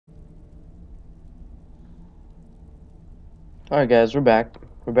Alright guys, we're back.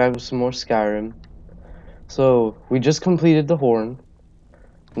 We're back with some more Skyrim. So, we just completed the horn.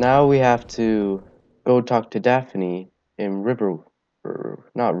 Now we have to go talk to Daphne in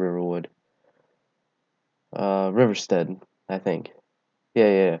not Riverwood. Riverstead, I think.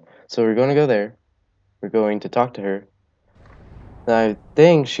 Yeah. So we're going to go there. We're going to talk to her. And I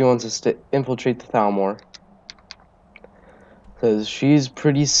think she wants us to infiltrate the Thalmor. Because she's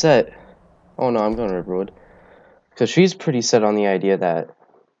pretty set. Oh no, I'm going to Riverwood. Because she's pretty set on the idea that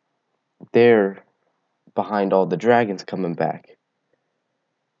they're behind all the dragons coming back.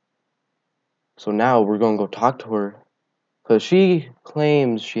 So now we're gonna go talk to her, because she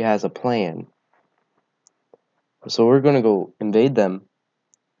claims she has a plan. So we're gonna go invade them,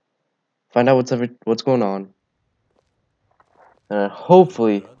 find out what's going on, and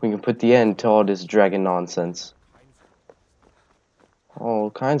hopefully we can put the end to all this dragon nonsense. Oh,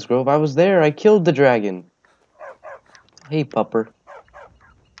 Kynes Grove, I was there. I killed the dragon. Hey, pupper.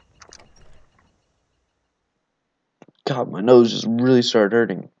 God, my nose just really started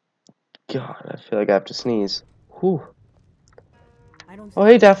hurting. God, I feel like I have to sneeze. Whew. Oh,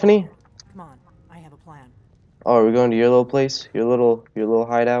 hey, Daphne. Come on, I have a plan. Oh, are we going to your little place? Your little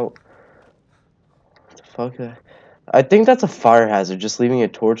hideout? What the fuck? I think that's a fire hazard, just leaving a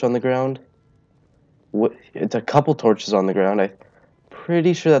torch on the ground. It's a couple torches on the ground. I'm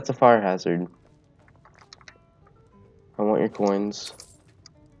pretty sure that's a fire hazard. I want your coins.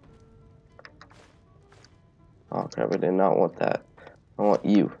 Oh crap, I did not want that. I want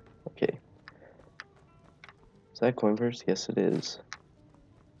you. Okay. Is that coin purse? Yes, it is.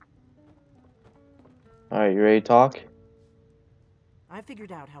 Alright, you ready to talk? I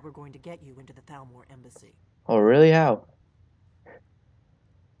figured out how we're going to get you into the Thalmor embassy. Oh, really? How?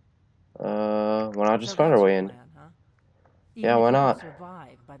 Why not just So find our that's your way in? plan, huh? Yeah, Even if why you could not?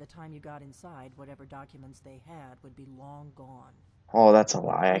 survive, by the time you got inside, whatever documents they had would be long gone. Oh, that's a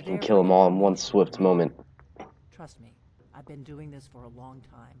lie. I You're can there kill for them all in one information, swift right? moment. Trust me, I've been doing this for a long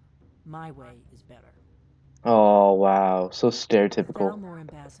time. My way is better. Oh, wow. So The stereotypical. Thalmor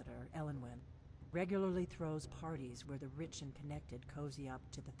ambassador, Elenwen, regularly throws parties where the rich and connected cozy up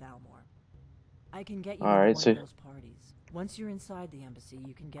to the Thalmor. I can get you into Alright, one of so... those parties. Once you're inside the embassy,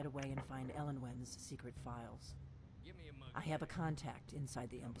 you can get away and find Elenwen's secret files. I have a contact inside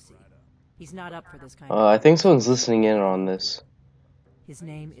the embassy. He's not up for this kind of I think someone's negotiation, listening but in he can on help this. you. His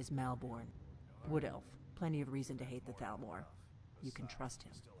name is Malborn. Wood Elf. Plenty of reason to hate the Thalmor. You can trust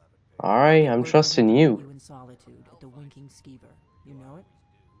him. I'll Alright, get I'm word for him trusting to meet you. you in Solitude at the Winking Skeever. You know it?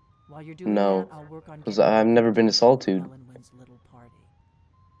 While you're doing that, No, I'll work on because getting you I've an never been to invitation to Solitude. Elenwen's little party.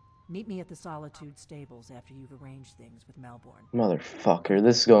 Meet me at the Solitude stables after you've arranged things with Malborn. Motherfucker, Any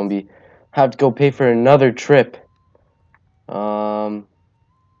this is gonna questions? be... Have to go pay for another trip.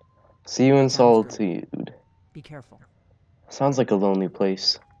 See you in Sounds good. Solitude. Be careful. Sounds like a lonely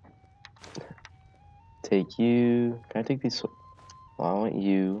place. Take you... Can I take these... Oh, I want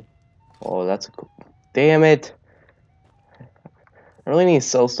you. Oh, that's a cool... Damn it! I really need to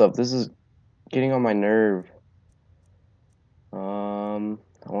sell stuff. This is getting on my nerve.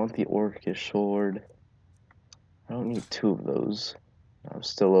 I want the Orcish sword. I don't need two of those. I'm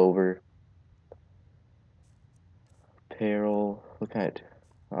still over. Apparel. Look at...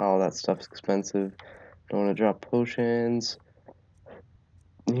 Oh, that stuff's expensive. Don't want to drop potions.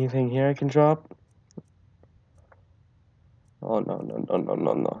 Anything here I can drop? Oh, no.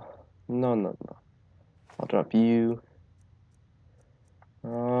 No. I'll drop you.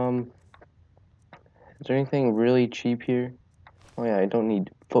 Is there anything really cheap here? Oh yeah, I don't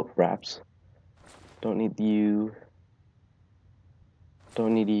need foot wraps. Don't need you.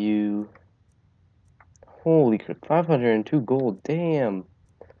 Don't need you. Holy crap, 502 gold, damn.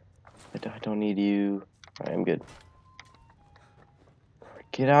 I don't need you. Alright, I'm good.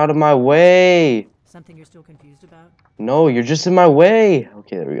 Get out of my way! Something you're still confused about? No, you're just in my way!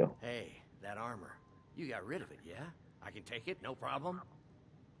 Okay, there we go. Hey, that armor. You got rid of it, yeah? I can take it, no problem?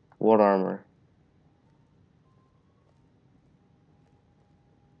 What armor?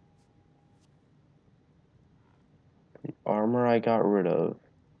 The armor I got rid of.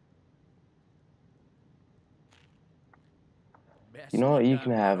 Best You know what, luck you I've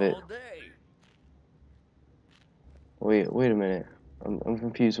can had have it. all day. Wait a minute. I'm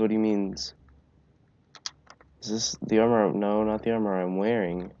confused what he means. Is this the armor? No, not the armor I'm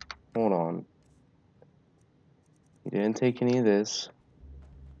wearing. Hold on. He didn't take any of this.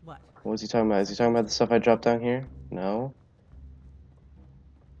 What? What was he talking about? Is he talking about the stuff I dropped down here? No.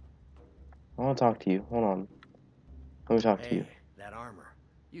 I want to talk to you. Hold on. Let me talk to you. Hey, that armor.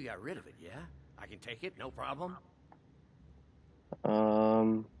 You got rid of it, yeah? I can take it, no problem?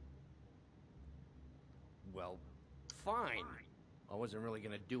 Um. Well, fine. I wasn't really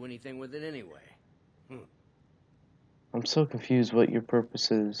gonna do anything with it anyway. I'm so confused what your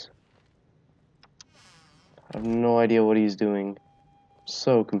purpose is. I have no idea what he's doing.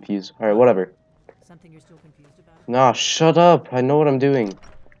 So confused. Alright, whatever. Something you're still confused about? Nah, shut up. I know what I'm doing.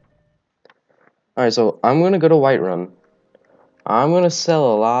 Alright, so I'm gonna go to Whiterun. I'm gonna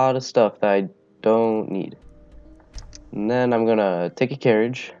sell a lot of stuff that I don't need. And then I'm gonna take a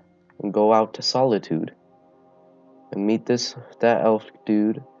carriage and go out to Solitude and meet that elf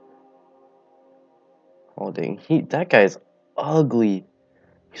dude. Oh dang, that guy's ugly.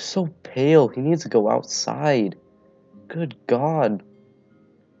 He's so pale. He needs to go outside. Good God.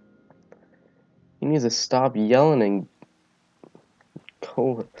 He needs to stop yelling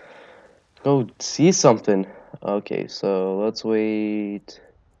and go see something. Okay, so let's wait.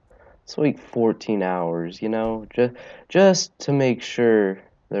 Let's wait 14 hours, you know, just to make sure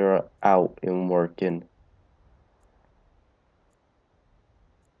they're out and working.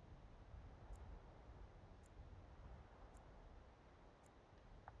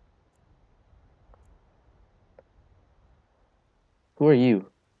 Who are you?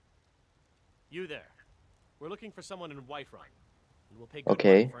 You there. We're looking for someone in Whiterun, and we'll pay good money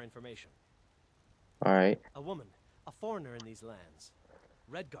Okay, for information. alright. A woman, a foreigner in these lands.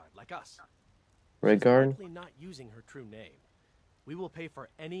 Redguard, like us. She's Redguard? likely not using her true name. We will pay for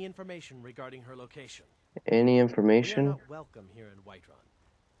any information regarding her location. Any We are information? not welcome here in Whiterun,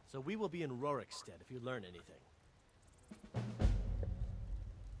 so we will be in Rorikstead if you learn anything.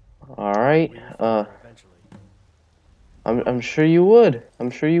 Alright, We will find her eventually. I'm sure you would.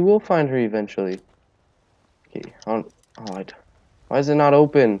 I'm sure you will find her eventually. Okay, why is it not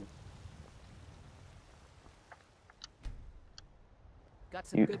open? Got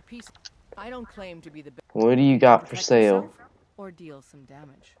some good pieces. I don't claim to be the best. What do you got for Protect sale? yourself or deal some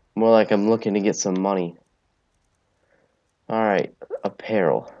damage. More like I'm looking to get some money. Alright,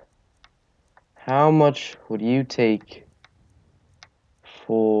 apparel. How much would you take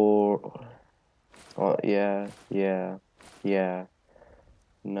for... Oh, yeah.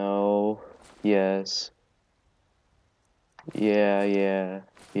 No. Yes. Yeah.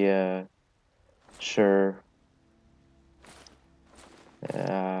 Sure.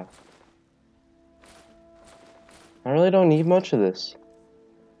 Yeah. I really don't need much of this.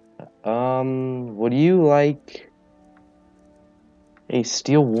 Would you like a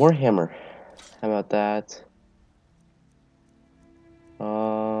steel warhammer? How about that?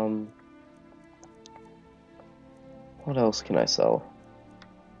 What else can I sell?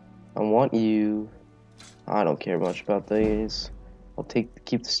 I want you. I don't care much about these. I'll keep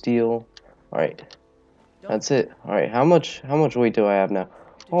the steel. Alright. That's it. Alright, how much weight do I have now?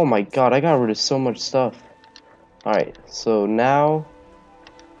 Oh my God, I got rid of so much stuff. Alright, so now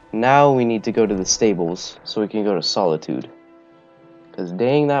we need to go to the stables so we can go to Solitude. Cause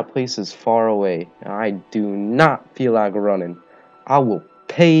dang, that place is far away. I do not feel like running. I will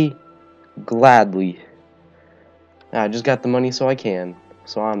pay gladly. I just got the money so I can.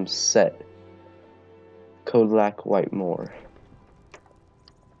 So I'm set. Kodlak Whitemore.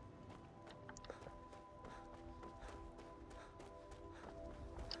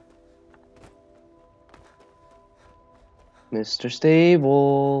 Mr.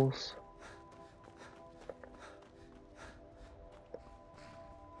 Stables.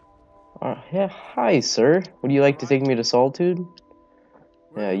 Yeah, hi, sir. Would you like to take me to Solitude?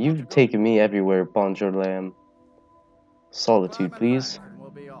 Yeah, you've taken me everywhere, Bonjour Lamb. Solitude, please.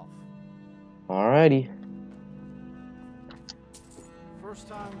 Alrighty. First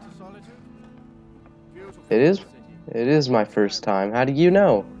time to Solitude? Beautiful It is. city. It is my first time. How do you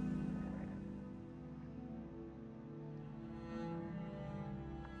know?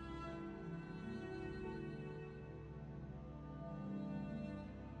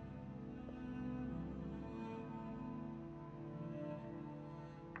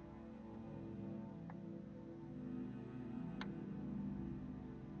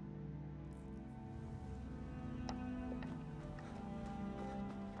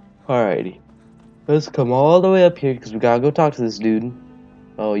 Alrighty. Let's come all the way up here because we gotta go talk to this dude.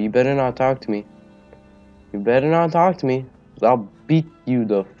 Oh, you better not talk to me. You better not talk to me. 'Cause I'll beat you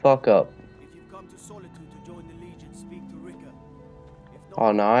the fuck up. If you've come to Solitude to join the Legion, speak to Rika. If not,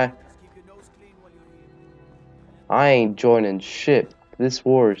 Oh no, just keep your nose clean while you're here. I ain't joining shit. This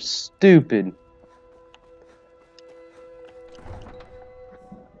war is stupid.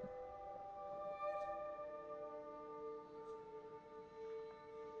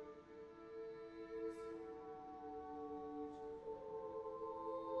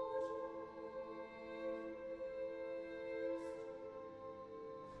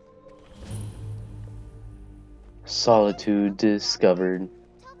 Solitude discovered.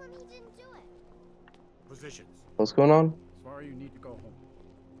 Tell them he didn't do it. Positions. What's going on? Sorry, you need to go home.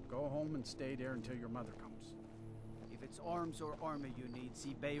 Go home and stay there until your mother comes. If it's arms or armor you need,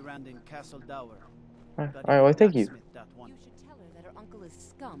 see Bayrand in Castle Dower. Alright, well, thank you. That one. You should tell her that her uncle is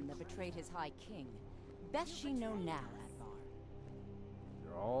scum that betrayed his high king. Best she know now, Advar.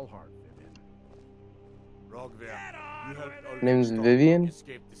 You're all heart, Vivian. Rogver, you helped Ulfric Name's Stormcloak Vivian?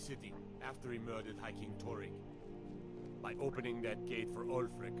 escape the city after he murdered High King Torrig. By opening that gate for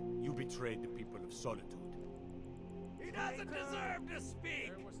Ulfric, you betrayed the people of Solitude. He doesn't deserve to speak!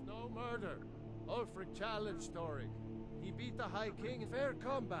 There was no murder. Ulfric challenged Torrig. He beat the High King in fair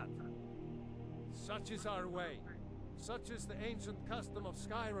combat. Such is our way. Such is the ancient custom of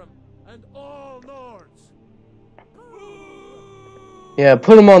Skyrim and all Nords. Yeah,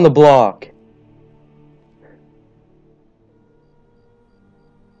 put him on the block.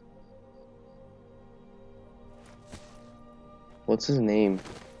 What's his name?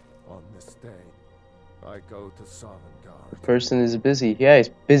 On this day, I go to Sovngarde. Person is busy. Yeah, he's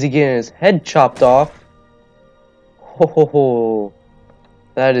busy getting his head chopped off. Ho ho ho.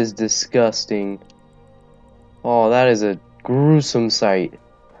 That is disgusting. Oh, that is a gruesome sight.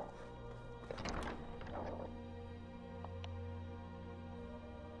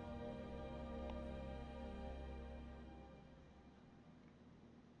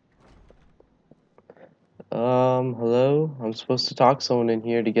 Hello? I'm supposed to talk to someone in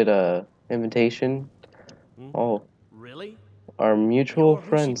here to get a invitation. Oh, Really? our mutual You're who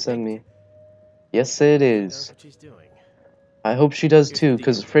friend she sent picked? me. Yes, it She knows is. what she's doing. I hope she does Here's too, the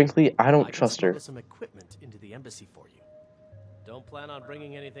because deal. frankly, I I don't can trust her. smuggle some equipment into the embassy for you. Don't plan on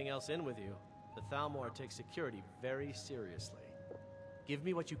bringing anything else in with you. The Thalmor takes security very seriously. Give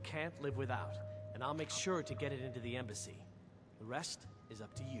me what you can't live without, and I'll make sure to get it into the embassy. The rest is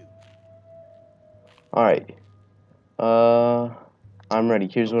up to you. Alright. I'm ready.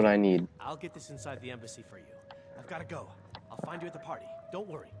 Here's what I need. I'll get this inside the embassy for you. I've got to go. I'll find you at the party. Don't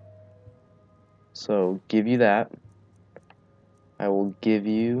worry. So, give you that. I will give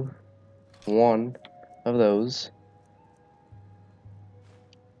you one of those.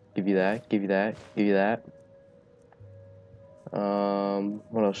 Give you that, give you that, give you that.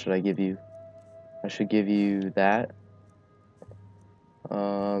 What else should I give you? I should give you that.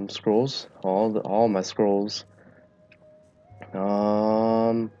 Scrolls. All my scrolls.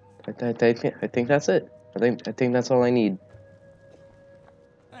 I think that's it. I think that's all I need.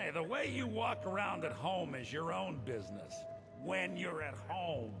 Hey, the way you walk around at home is your own business. When you're at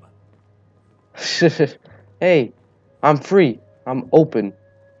home. Hey, I'm free. I'm open.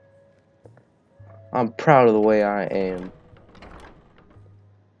 I'm proud of the way I am.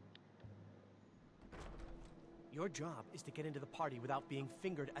 Your job is to get into the party without being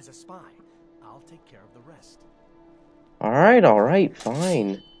fingered as a spy. I'll take care of the rest. Alright,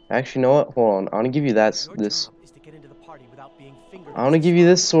 fine. Actually, you know what? Hold on. I want to give you that. Your This. job is to get into the party without being fingered I want to give you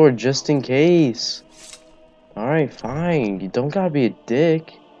this sword just in case. Alright, fine. You don't gotta be a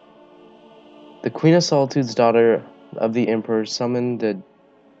dick. The Queen of Solitude's daughter of the Emperor summoned the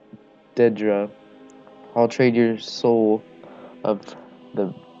Dedra. I'll trade your soul of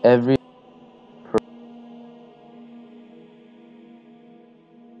the every.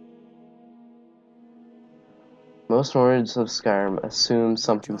 Most words of Skyrim assume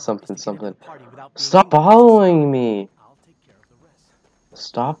something. Stop following me! I'll take care of the rest.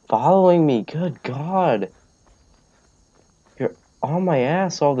 Stop following me! Good God! You're on my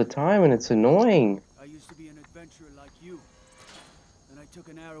ass all the time, and it's annoying. I used to be an adventurer like you. And I took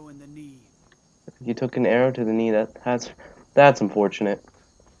an arrow in the knee. You took an arrow to the knee. That's unfortunate.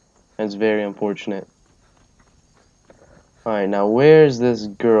 That's very unfortunate. Alright, now where's this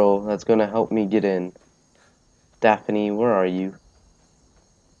girl that's gonna help me get in? Daphne, where are you?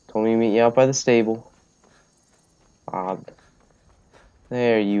 Told me to meet you out by the stable. Ah,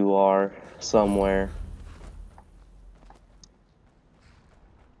 there you are, somewhere.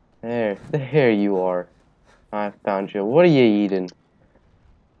 There you are. I found you. What are you eating?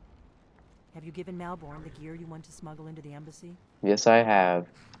 Have you given Malborn the gear you want to smuggle into the embassy? Yes, I have.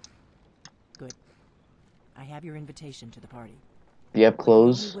 Good. I have your invitation to the party. Do you have The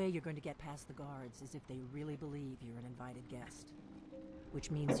clothes? only way you're going to get past the guards is if they really believe you're an invited guest.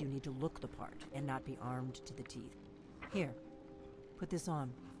 Which means you need to look the part and not be armed to the teeth. Here, put this on.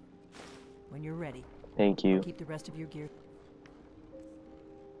 When you're ready, Thank you. keep the rest of your gear.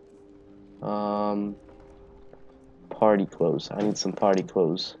 Party clothes. I need some party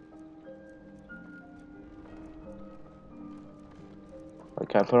clothes.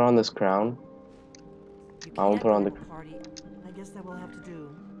 Can I put on this crown? You I won't can't put on go the. to a party. I guess that will have to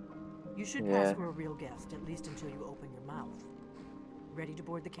do. You should pass for a real guest, at least until you open your mouth. Ready to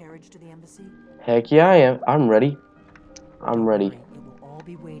board the carriage to the embassy? Heck yeah, I am. I'm ready. I'm Don't ready. worry, it will all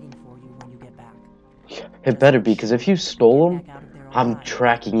be waiting for you when you get back. It better be, because if you stole them, I'm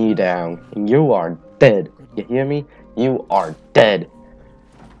tracking you down, and you are dead. You hear me? You are dead.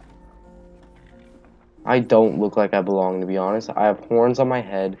 I don't look like I belong, to be honest. I have horns on my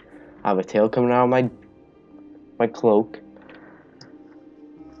head. I have a tail coming out of my cloak.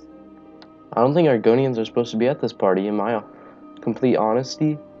 I don't think Argonians are supposed to be at this party, in my complete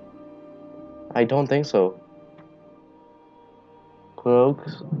honesty. I don't think so.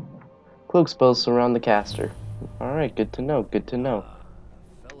 Cloak spells surround the caster. Alright, good to know, good to know.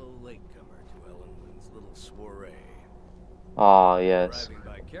 Fellow latecomer to Ellenwood's little soiree. Ah, yes. Arriving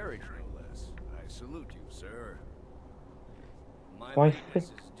by carriage, no less. I salute you, sir. My Why? lateness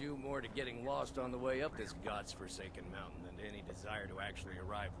is due more to getting lost on the way up this god's-forsaken mountain than to any desire to actually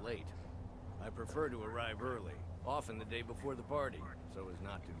arrive late. I prefer to arrive early, often the day before the party, so as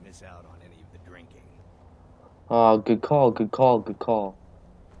not to miss out on any of the drinking. Ah, good call, good call, good call.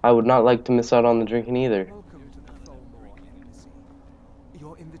 I would not like to miss out on the drinking either. Welcome to the Thalmor Embassy.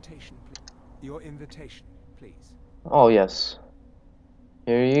 Your invitation, please. Your invitation, please. Oh, yes.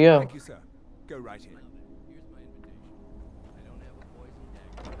 Here you go. Thank you, sir. Go right in. Here's my invitation. I don't have a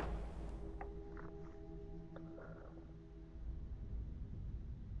poison dagger.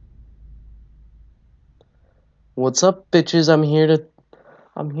 What's up, bitches? I'm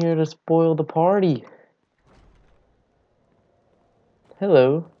here to spoil the party.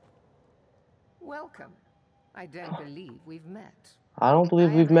 Hello. Welcome. I don't believe we've met. I don't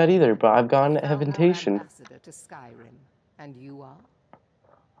believe we've met either, but I've gotten an Thalmor invitation. ambassador to Skyrim, and you are?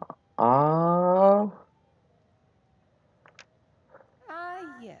 Ah,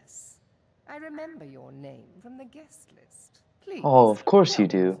 Yes. I remember your name from the guest list. Please. oh, of course you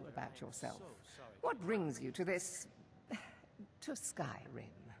tell me do. more about yourself. What brings you to this to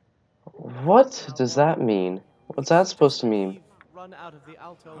Skyrim? What does that mean? What's that supposed to mean? We've run out of the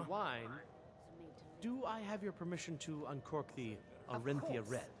Alto wine. Do I have your permission to uncork the Arinthia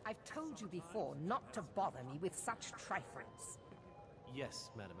Red? I've told you before not to bother me with such trifles. Yes,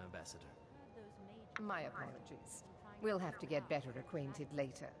 Madam Ambassador. My apologies. We'll have to get better acquainted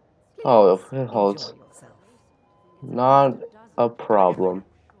later. Please, Oh, it enjoy holds. yourself. Not a problem.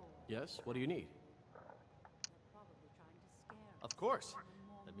 Yes, what do you need? Of course.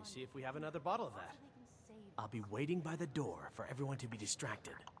 Let me see if we have another bottle of that. I'll be waiting by the door for everyone to be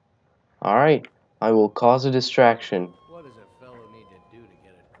distracted. Alright, I will cause a distraction. What does a fellow need to do to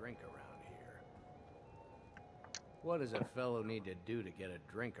get a drink around here? What does a fellow need to do to get a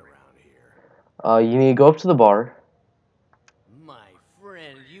drink around here? You need to go up to the bar. My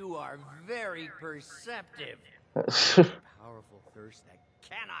friend, you are very perceptive. Powerful thirst that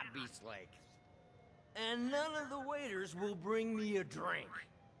cannot be slaked. And none of the waiters will bring me a drink.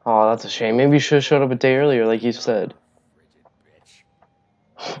 Oh, that's a shame. Maybe you should have showed up a day earlier, like you said. Frigid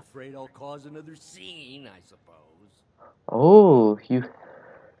bitch. I'm afraid I'll cause another scene, I suppose. Oh, you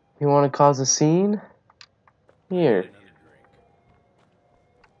want to cause a scene? Here, Another drink.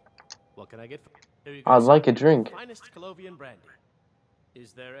 What can I get for you? Here you go, I'd sir. like a drink. Finest Colovian brandy.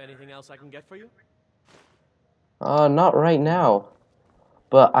 Is there anything else I can get for you? Not right now.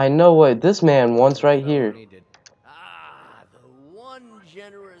 But I know what this man wants right here. The one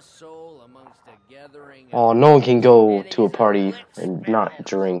generous soul amongst a gathering. Oh, no one can go to a party and not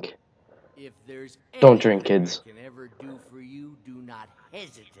drink. If there's Don't drink, kids. I can ever do for you, do not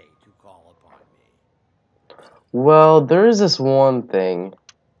hesitate to call upon me. Well, there is this one thing.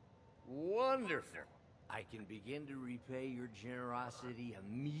 Wonderful. I can begin to repay your generosity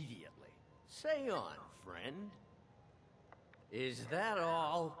immediately. Say on, friend. Is that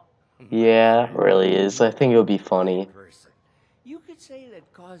all? Yeah, it really is. I think it'll be funny. You could say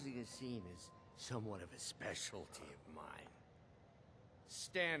that causing a scene is somewhat of a specialty of mine.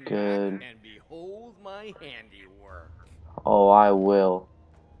 Stand Good. back and behold my handiwork. Oh, I will.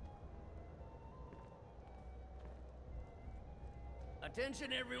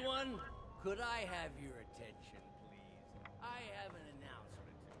 Attention, everyone. Could I have your attention, please? I have an announcement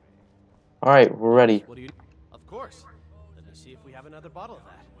to make. Alright, we're ready. What do you? Of course. Let me see if we have another bottle of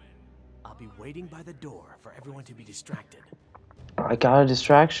that. I'll be waiting by the door for everyone to be distracted. I got a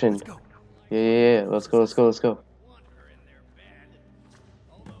distraction. Let's go. Yeah. Let's go.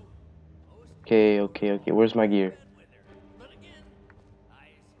 Okay. Where's my gear?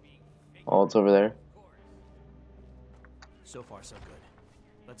 Oh, it's over there. So far, so good.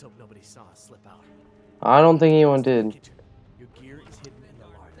 Let's hope nobody saw us slip out. I don't think anyone did. Your gear is hidden in the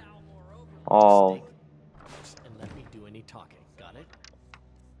larder. Oh. And let me do any talking. Got it?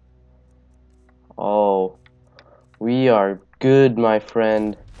 We are good, my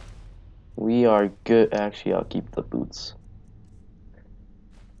friend. We are good. Actually, I'll keep the boots.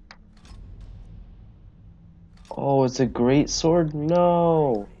 Oh, it's a great sword?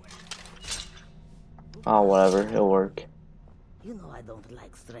 No. Oh, whatever. It'll work. You know I don't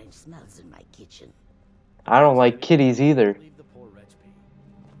like strange smells in my kitchen. I don't like kitties either. Leave the poor wretch be.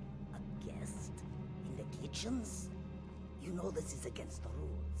 A guest in the kitchens? You know this is against the rules.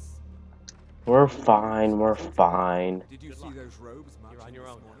 We're fine. We're fine. Did you see those robes much You're on your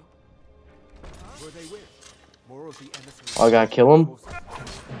own morning? Who are they with? More of the emissaries. Oh, I gotta kill him?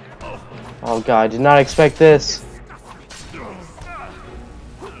 Oh god, I did not expect this.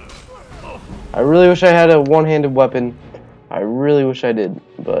 I really wish I had a one-handed weapon. I really wish I did,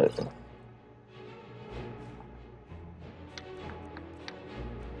 but...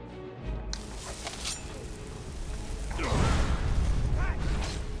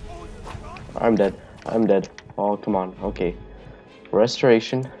 I'm dead. I'm dead. Oh, come on. Okay.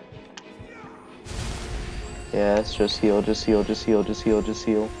 Restoration. Yes, just heal, just heal, just heal, just heal, just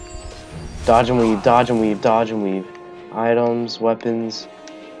heal. Dodge and weave, dodge and weave, dodge and weave. Items, weapons.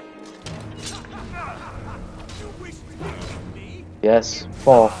 Yes,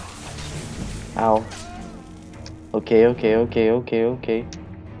 fall. Ow. Okay, okay, okay, okay, okay.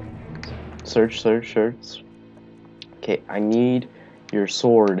 Search, search, search. Okay, I need your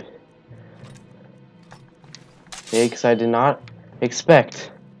sword. Okay, because I did not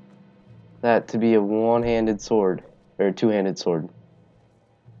expect that to be a one-handed sword. Or a two-handed sword.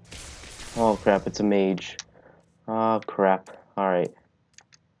 Oh crap, it's a mage. Oh crap. Alright.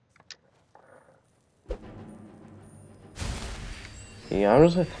 Yeah, I'm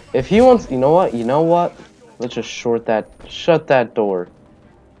just, if he wants, you know what? Let's just shut that door.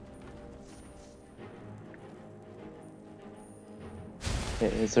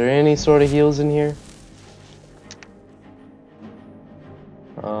 Is there any sort of heals in here?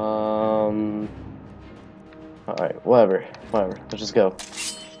 Alright, whatever. Let's just go.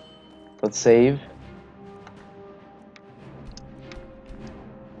 Let's save.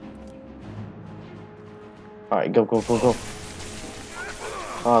 Alright, go, go, go, go.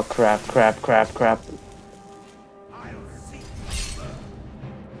 Oh crap, crap, crap, crap.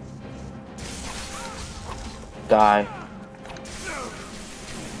 Die.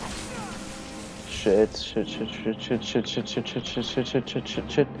 Shit, shit, shit, shit, shit, shit, shit, shit, shit, shit, shit, shit, shit,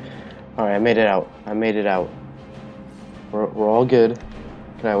 shit, shit. Alright, I made it out. I made it out. We're all good.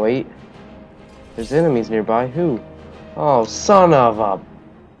 Can I wait? There's enemies nearby. Who? Oh, son of a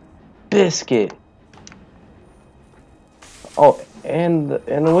biscuit. Oh, and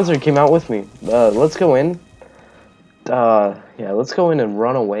the wizard came out with me. Let's go in. Yeah, let's go in and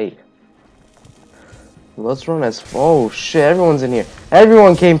run away. Let's run as... Oh, shit, everyone's in here.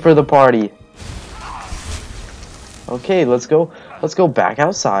 Everyone came for the party. Okay, let's go. Let's go back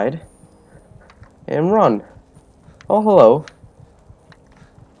outside. And run. Oh, hello.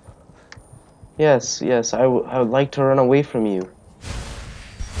 Yes, yes, I would like to run away from you.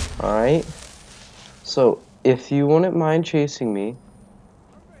 Alright. So, if you wouldn't mind chasing me...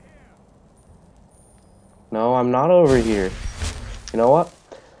 No, I'm not over here. You know what?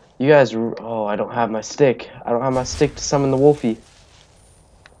 You guys... Oh, I don't have my stick. I don't have my stick to summon the wolfie.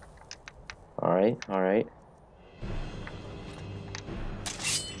 Alright, alright.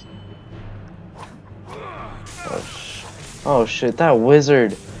 Oh shit, that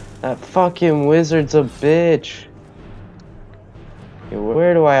wizard. That fucking wizard's a bitch. Okay,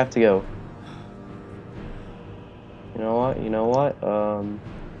 where do I have to go? You know what? You know what?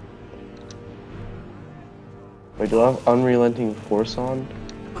 Wait, do I have unrelenting force on?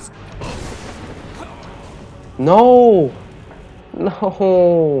 No!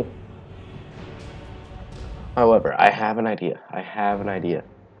 No! However, I have an idea. I have an idea.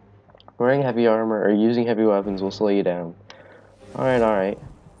 Wearing heavy armor or using heavy weapons will slow you down. Alright, alright.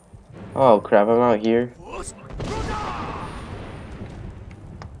 Oh crap, I'm out here.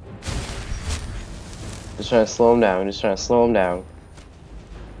 Just trying to slow him down, just trying to slow him down.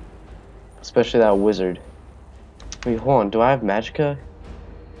 Especially that wizard. Wait, hold on, do I have magicka?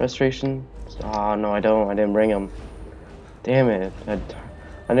 Restoration? Oh no, I don't. I didn't bring them. Damn it. I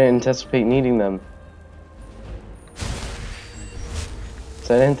didn't anticipate needing them.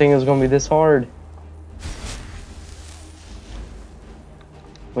 So I didn't think it was gonna be this hard.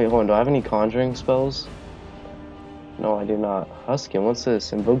 Wait, hold on, do I have any conjuring spells? No, I do not. Huskin, what's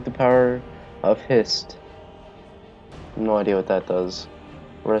this? Invoke the power of Hist. No idea what that does.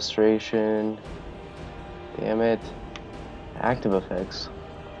 Restoration. Damn it. Active effects.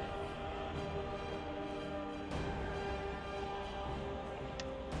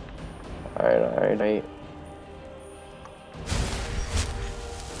 Alright.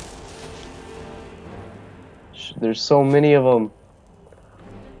 There's so many of them.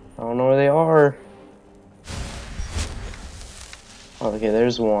 I don't know where they are. Okay,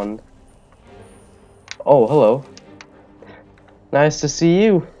 there's one. Oh, hello. Nice to see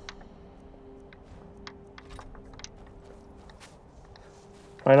you.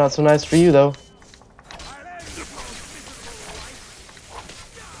 Probably not so nice for you, though.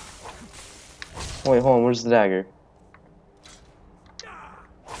 Wait, hold on. Where's the dagger?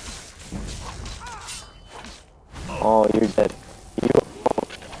 Oh, you're dead. You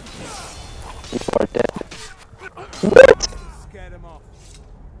are dead. What? Scared him off.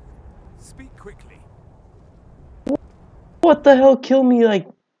 Speak quickly. What the hell killed me like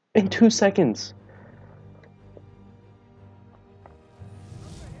in 2 seconds?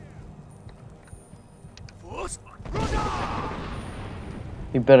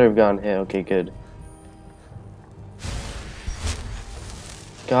 You better have gotten hit. Okay, good.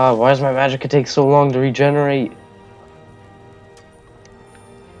 God, why does my magic take so long to regenerate?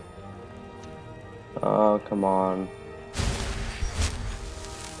 Oh, come on.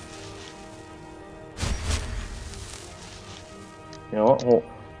 You know what?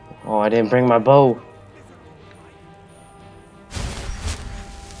 Oh, I didn't bring my bow.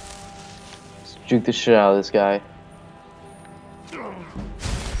 Let's juke the shit out of this guy.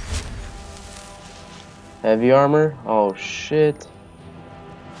 Heavy armor? Oh, shit.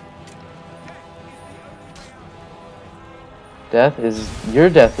 Your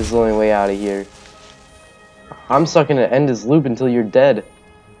death is the only way out of here. I'm stuck in an endless loop until you're dead.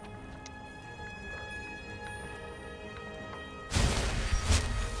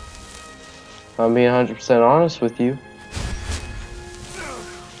 I'm being 100% honest with you.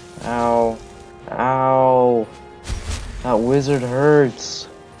 Ow. Ow. That wizard hurts.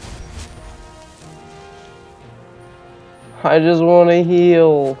 I just want to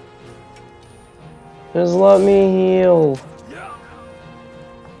heal. Just let me heal.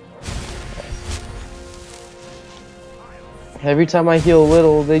 Every time I heal a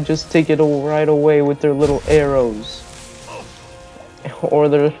little, they just take it right away with their little arrows.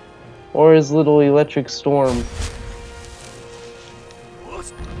 Or his little electric storm.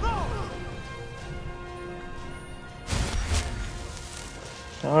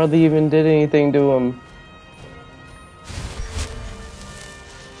 I hardly even did anything to him.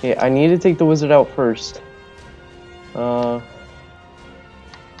 Okay, I need to take the wizard out first. Let's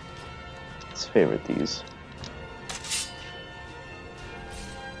favorite these.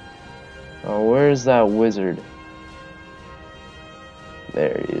 Oh, where's that wizard?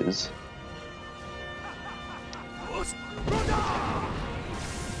 There he is.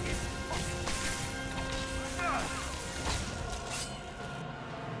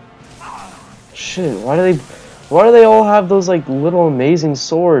 Shit, why do they all have those like little amazing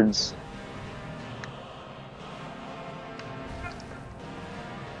swords?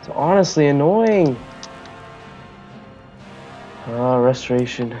 It's honestly annoying.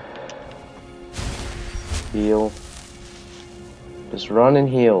 Restoration. Heal. Just run and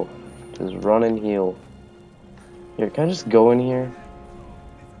heal. Just run and heal. Here, can I just go in here?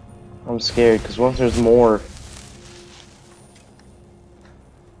 I'm scared because once there's more.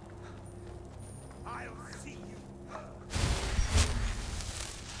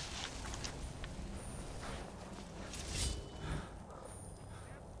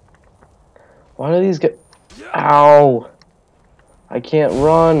 Why do these get? Ow! I can't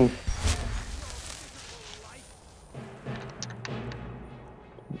run.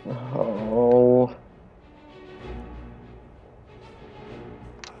 Oh.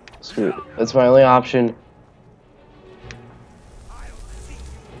 Screw it. That's my only option.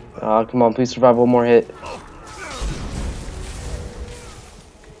 Come on, please survive one more hit.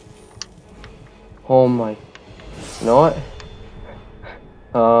 Oh my. You know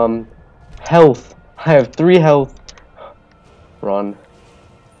what? Health. I have 3 health. Run.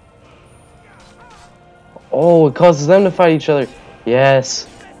 Oh, it causes them to fight each other. Yes.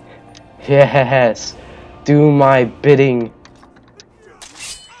 Yes. Do my bidding.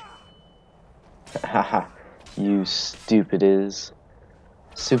 Haha. You stupid is.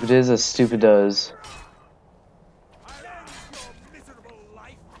 Stupid is as stupid does.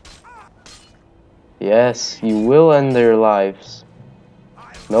 Yes, you will end their lives.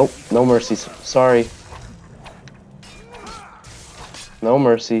 Nope, no mercy. Sorry. No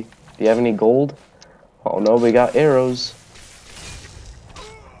mercy. Do you have any gold? Oh no, we got arrows.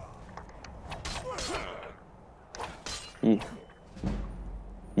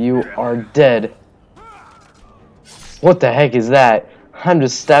 You are dead. What the heck is that? I'm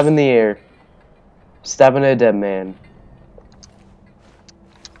just stabbing the air. Stabbing a dead man.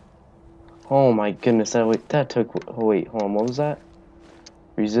 Oh my goodness, that took, oh wait, hold on, what was that?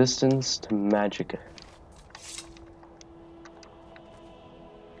 Resistance to magic.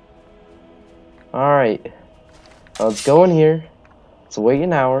 Alright, let's go in here. Let's wait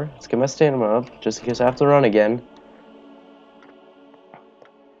an hour. Let's get my stamina up, just in case I have to run again.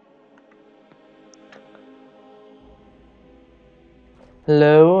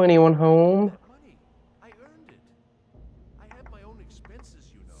 Hello, anyone home? Money. I earned it. I have my own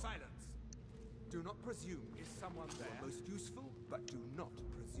expenses, you know. Silence. Do not presume. Is someone there? Most useful, but do not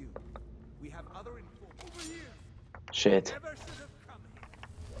presume. We have other informants. Over here. Shit. Never should have come here.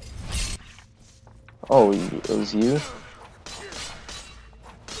 Oh, it was you?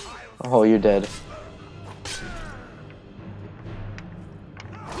 Oh, you're dead.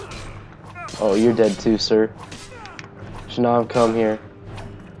 Oh, you're dead too, sir. Should not have come here.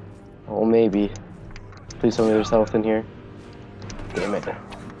 Oh, maybe. Please tell me there's health in here. Damn it.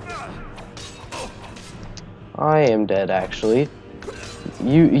 I am dead, actually.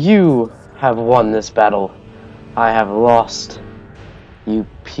 You have won this battle. I have lost. You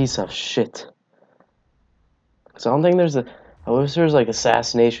piece of shit. Cause I don't think there's a... I wish there was like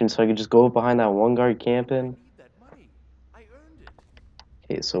assassination so I could just go behind that one guard camping.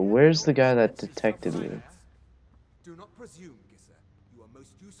 Okay, so where's the guy that detected me? Do not presume, Gisser. You are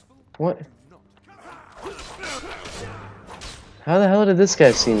most useful. What? Do not. How the hell did this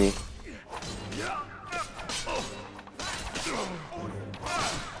guy see me?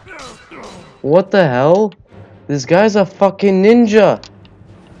 What the hell? This guy's a fucking ninja!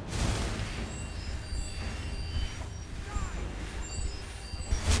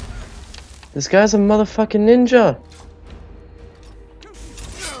 This guy's a motherfucking ninja!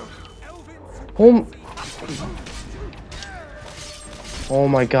 Oh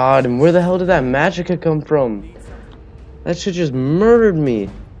my god, and where the hell did that magicka come from? That shit just murdered me.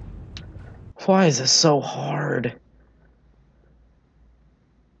 Why is this so hard?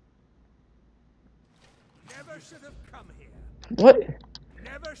 Never should have come here. What?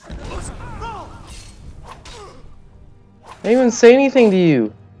 Never should have come. I didn't even say anything to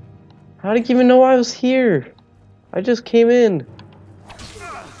you. How did you even know I was here? I just came in.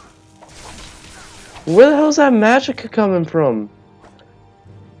 Where the hell's that magicka coming from?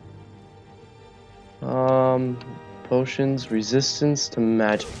 Potions, resistance to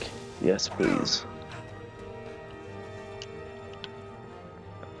magic. Yes, please.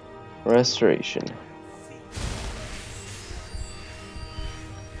 Restoration.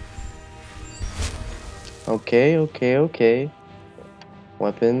 Okay.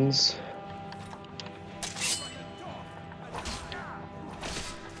 Weapons.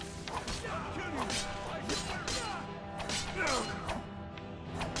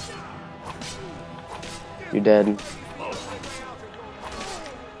 You're dead.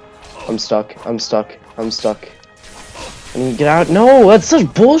 I'm stuck. I need to get out. No, that's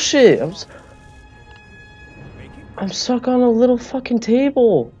such bullshit. I'm stuck on a little fucking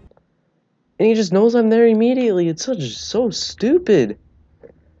table. And he just knows I'm there immediately. It's so stupid.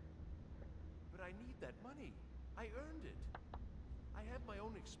 But I need that money. I earned it. I have my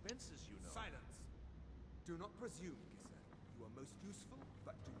own expenses, you know. Silence. Do not presume, Gisser. You are most useful,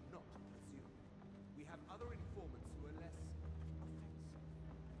 but do not presume. We have other informants who are less offensive.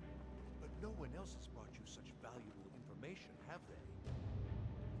 But no one else has brought you such valuable information, have they?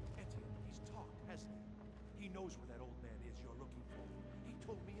 Etienne, he's talked, hasn't he? He knows where that old man is you're looking for. He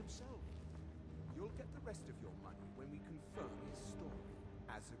told me himself. You'll get the rest of your money when we confirm his story,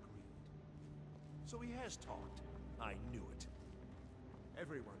 as agreed. So he has talked. I knew it.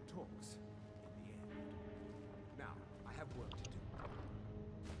 Everyone talks, in the end. Now, I have work to do.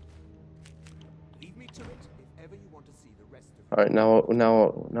 Leave me to it if ever you want to see the rest of it. Alright, now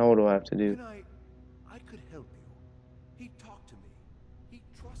what do I have to do? I could help you. He talked to me. He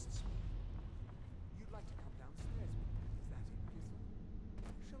trusts me. You'd like to come downstairs with me, is that it, Gisser?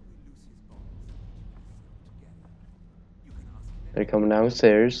 Shall we loose his bonds and put you in a cell together? You can ask him. They're coming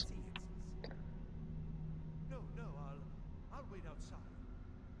downstairs. No, I'll wait outside.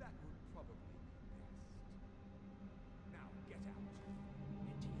 That would probably be best. Now, get out.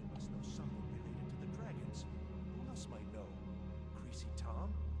 Etienne must know something related to the dragons. Who else might know? Greasy Tom?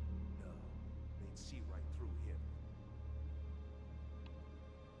 No, they'd see right through him.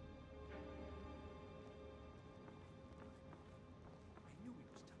 I knew he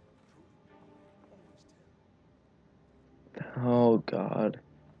was telling the truth. Always tell. Oh god.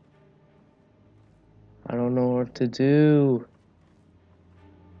 I don't know what to do.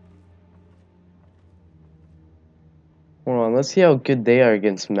 Hold on, let's see how good they are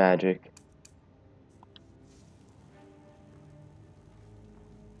against magic.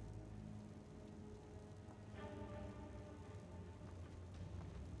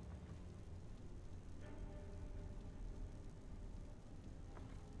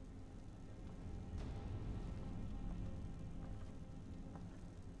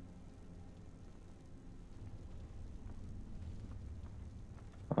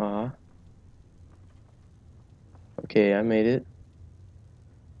 Okay, I made it.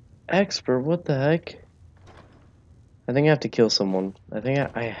 Expert, what the heck? I think I have to kill someone. I think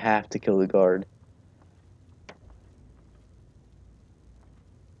I have to kill the guard.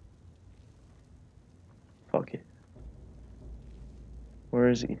 Fuck it. Where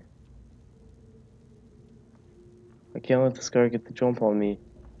is he? I can't let this guard get the jump on me.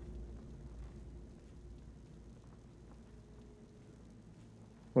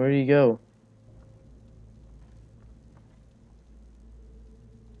 Where did he go?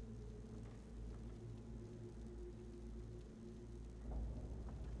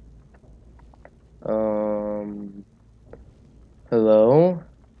 Hello?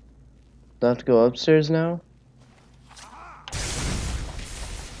 Do I have to go upstairs now?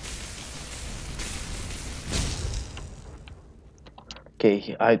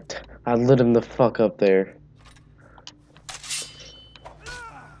 Okay, I lit him the fuck up there.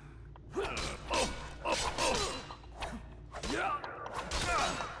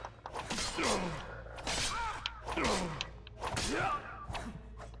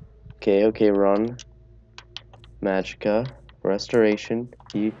 Okay, run. Magica. Restoration.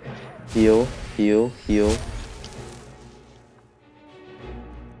 Heal.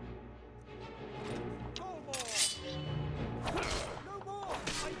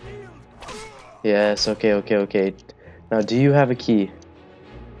 Yes, okay. Now, do you have a key?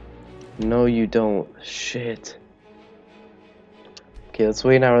 No, you don't. Shit. Okay, let's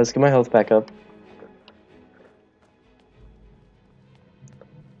wait now. Let's get my health back up.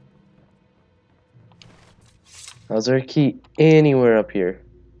 Now, is there a key anywhere up here?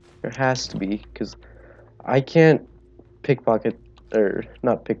 There has to be, because I can't pickpocket, or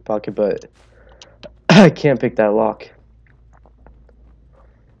not pickpocket, but I can't pick that lock.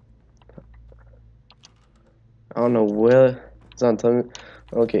 I don't know where it's on time.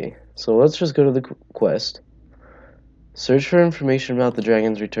 Okay, so let's just go to the quest. Search for information about the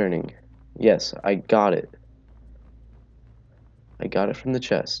dragons returning. Yes, I got it. I got it from the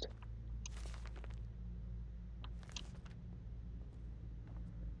chest.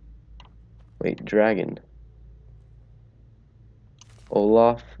 Wait, dragon.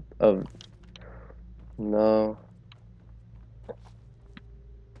 Olaf of... No.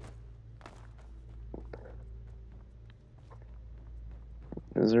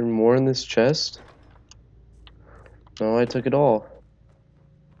 Is there more in this chest? No, I took it all.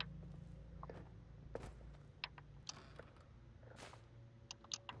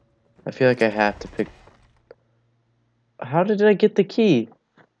 I feel like I have to pick... How did I get the key?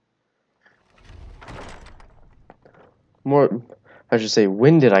 More... I should say,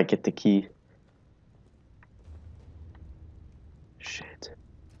 when did I get the key? Shit.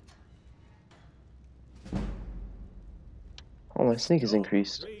 Oh, my sneak is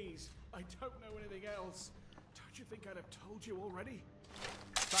increased. Please, I don't know anything else. Don't you think I'd have told you already?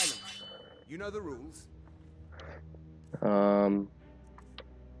 Silence. You know the rules.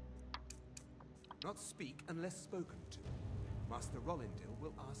 Not speak unless spoken to. Master Rollindale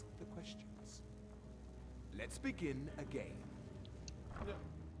will ask the questions. Let's begin again. No.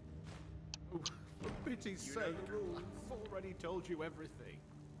 Oh, for pity's sake, I've already told you everything.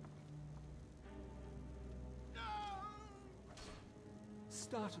 No!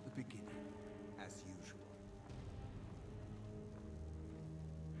 Start at the beginning, as usual.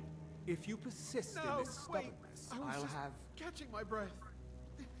 If you persist in this stubbornness, I'll have... Catching my breath.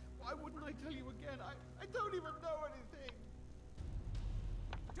 Why wouldn't I tell you again? I don't even know anything.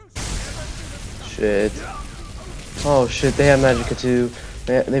 Shit. Oh shit, they have Magicka too.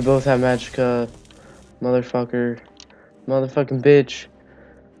 They both have Magicka. Motherfucker. Motherfucking bitch.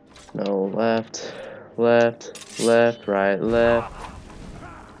 No, left, right, left.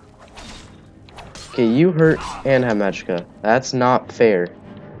 Okay, you hurt and have Magicka. That's not fair.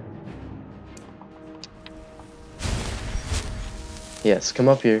 Yes, come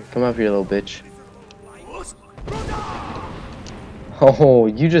up here, little bitch. Oh,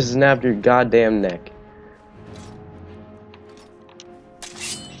 you just snapped your goddamn neck.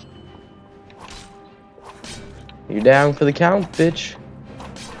 You're down for the count, bitch.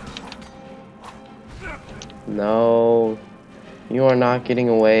 No, you are not getting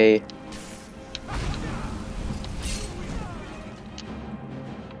away.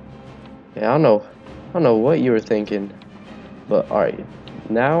 Yeah, I don't know what you were thinking. But alright,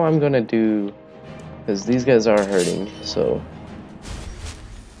 now I'm gonna do, because these guys are hurting, so.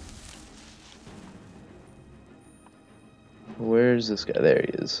 Where's this guy? There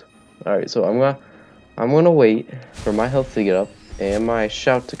he is. Alright, so I'm gonna wait for my health to get up and my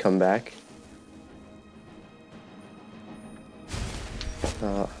shout to come back.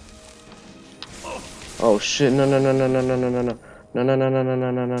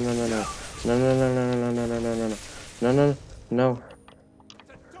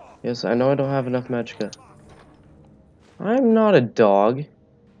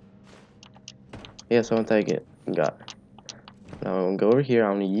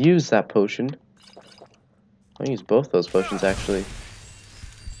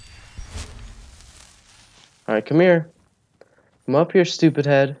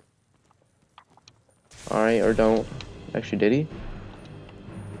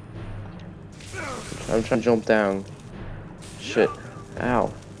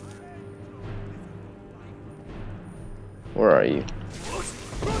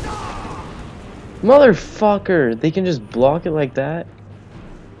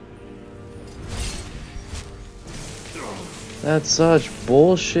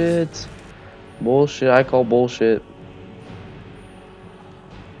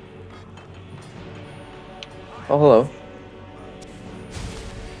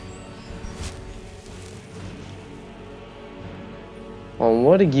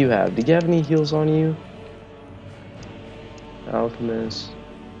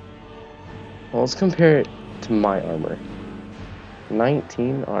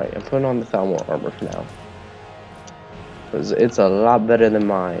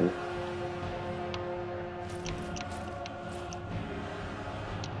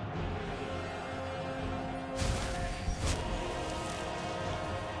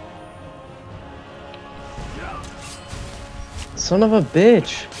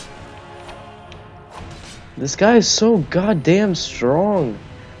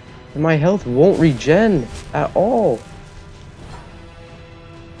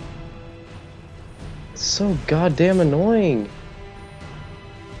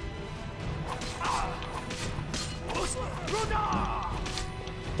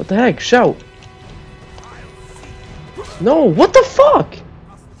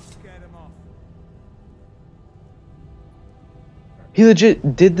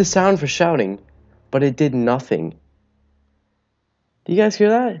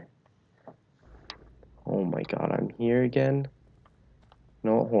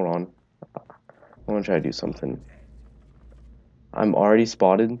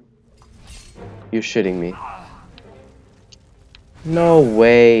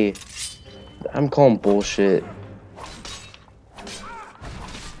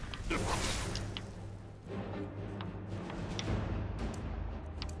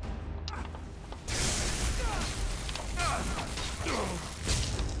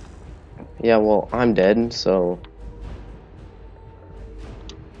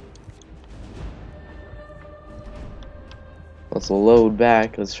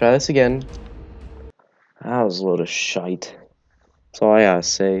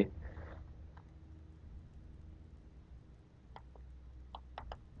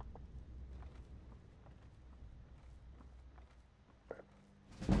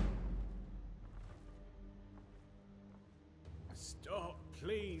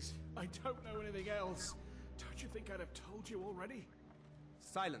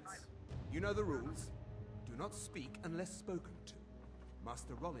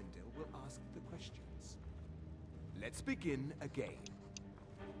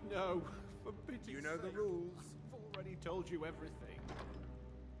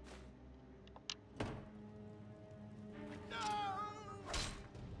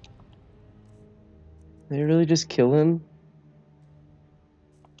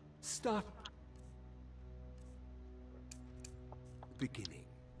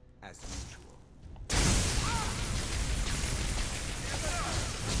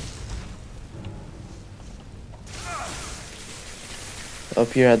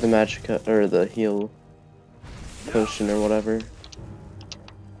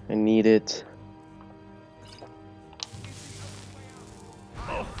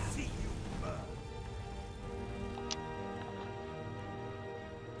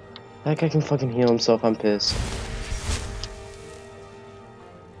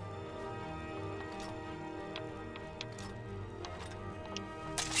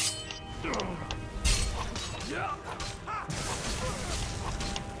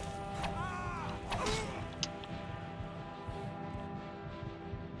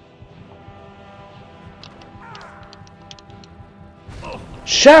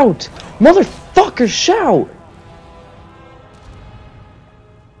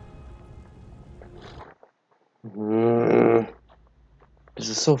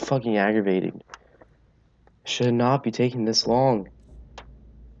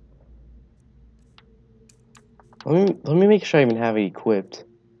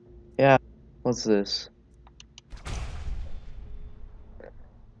 What's this?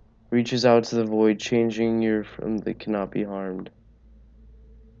 Reaches out to the void, changing your from that cannot be harmed.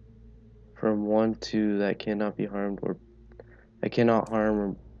 From 1 to that cannot be harmed, or I cannot harm.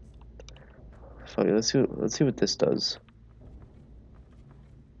 Or fuck it, let's see what this does.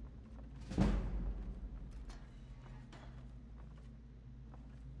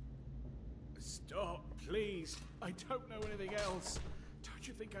 Stop, please. I don't know anything else. Don't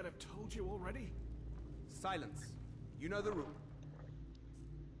you think I'd have told you already? Silence. You know the rule.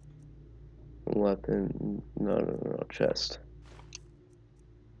 Weapon, no, chest.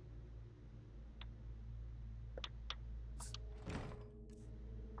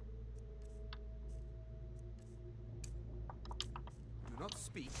 Do not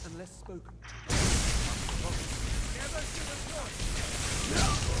speak unless spoken.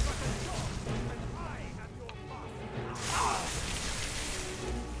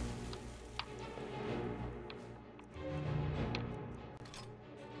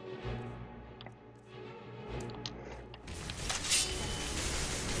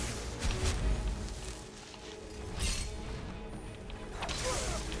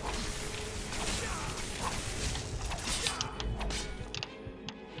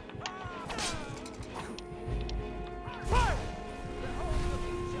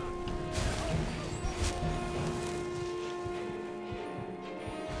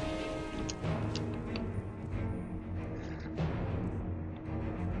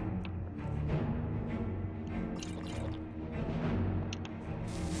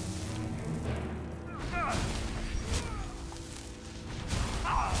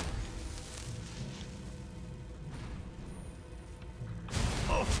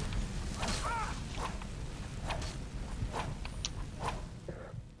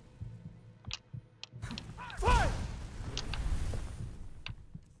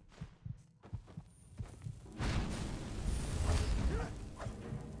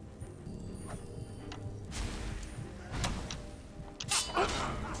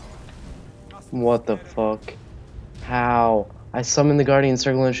 What the fuck? How? I summoned the Guardian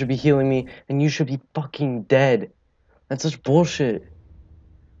Circle and it should be healing me, and you should be fucking dead. That's such bullshit.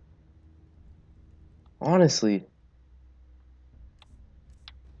 Honestly.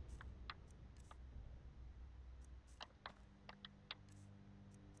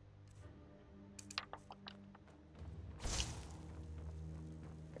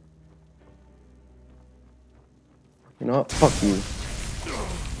 You know what? Fuck you.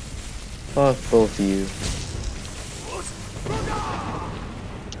 Fuck both of you.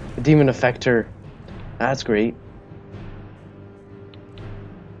 The Demon Effector. That's great.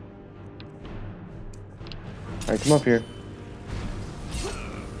 Alright, come up here.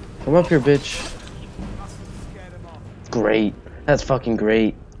 Come up here, bitch. Great. That's fucking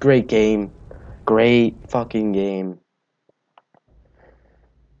great. Great game. Great fucking game.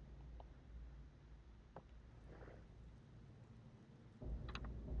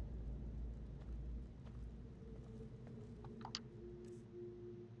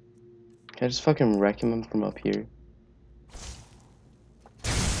 Can I just fucking wreck him from up here?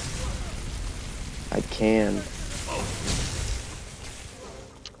 I can.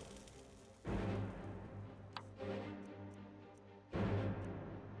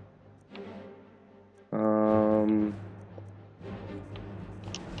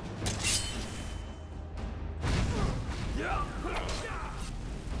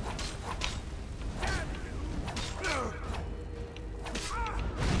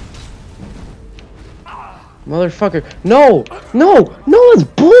 Motherfucker. No! No! No, that's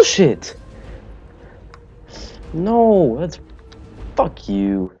bullshit! No, that's... Fuck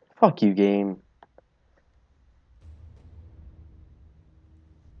you. Fuck you, game.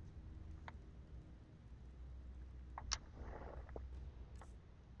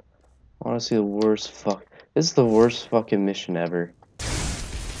 Honestly, the worst fuck... This is the worst fucking mission ever.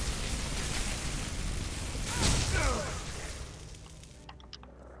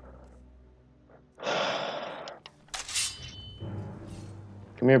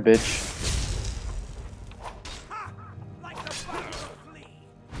 Come here, bitch.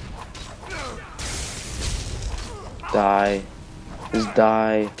 Die. Just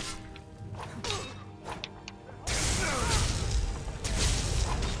die.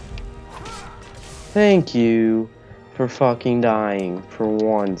 Thank you for fucking dying for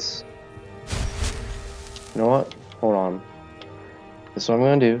once. You know what? Hold on. This is what I'm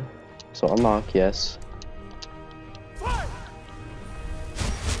gonna do. So unlock, yes.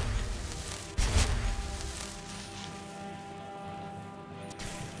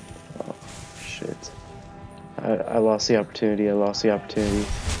 I lost the opportunity. I lost the opportunity.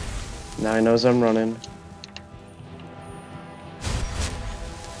 Now he knows I'm running.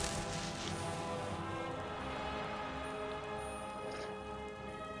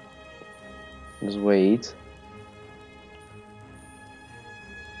 Just wait.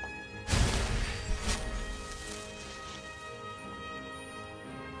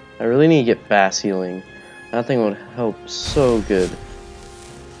 I really need to get fast healing. That thing would help so good.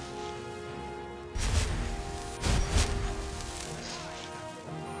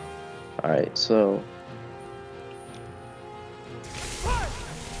 Alright, so...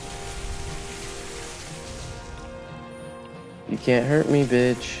 You can't hurt me,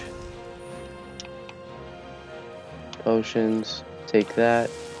 bitch. Potions. Take that.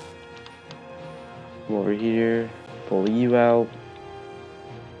 Come over here. Pull you out.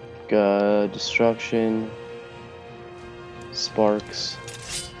 Destruction. Sparks.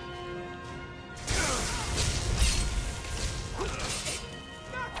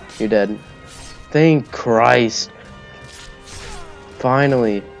 You're dead. Thank Christ.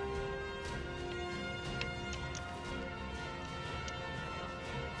 Finally.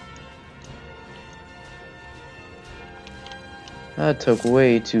 That took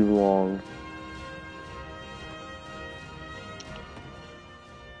way too long.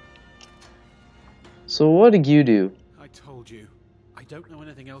 So what did you do? I told you. I don't know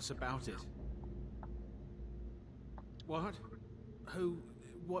anything else about it. What? Who?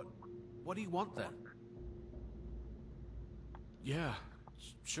 What do you want then? Yeah,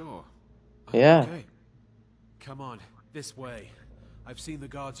 sure. Yeah. Okay. Come on, this way. I've seen the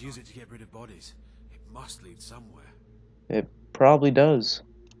guards use it to get rid of bodies. It must lead somewhere. It probably does.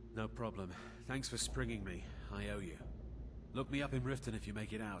 No problem. Thanks for springing me. I owe you. Look me up in Riften if you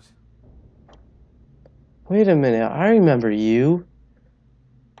make it out. Wait a minute, I remember you.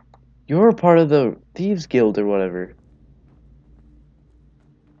 You're a part of the Thieves Guild or whatever.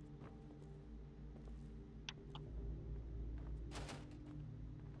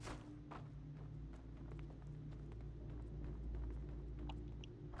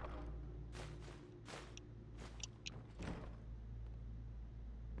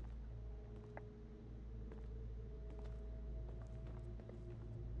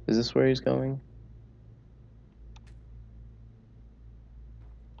 Is this where he's going?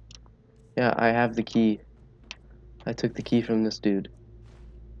 Yeah, I have the key. I took the key from this dude.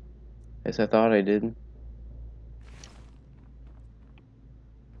 Yes, I thought I did.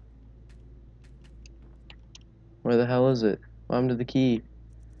 Where the hell is it? What happened to the key?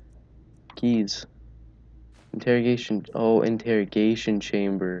 Keys. Interrogation. Oh, interrogation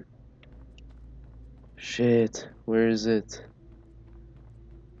chamber. Shit. Where is it?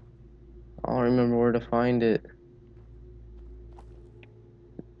 I don't remember where to find it.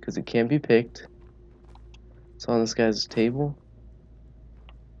 Because it can't be picked. It's on this guy's table?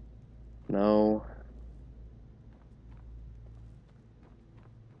 No.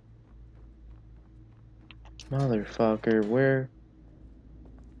 Motherfucker, where?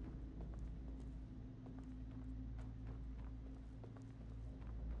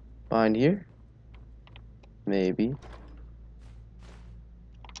 Behind here? Maybe.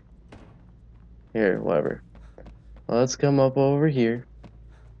 Here, whatever. Well, let's come up over here.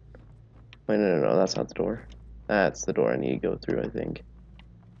 Wait, no, that's not the door. That's the door I need to go through, I think.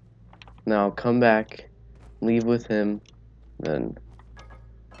 Now, come back, leave with him, then...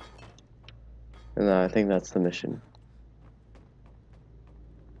 And I think that's the mission.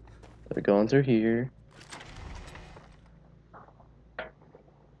 They're going through here.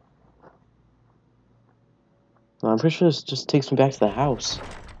 I'm pretty sure this just takes me back to the house.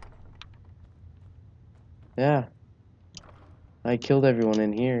 Yeah. I killed everyone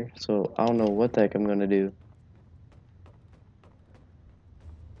in here, so I don't know what the heck I'm gonna do.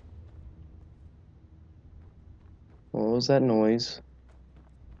 What was that noise?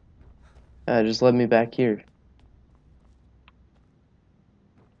 Just let me back here.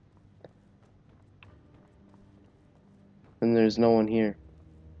 And there's no one here.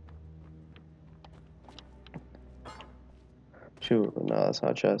 Shoot, no, that's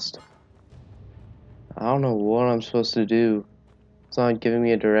not a chest. I don't know what I'm supposed to do. It's not giving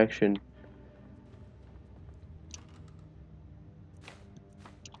me a direction.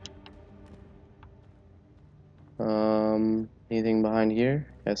 Anything behind here?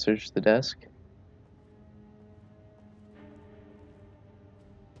 I searched the desk.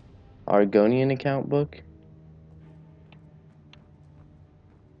 Argonian account book.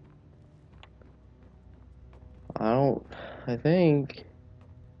 I think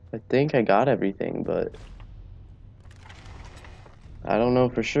I got everything, but I don't know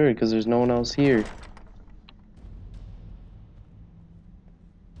for sure because there's no one else here.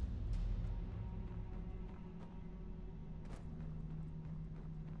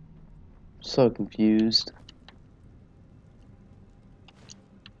 So confused.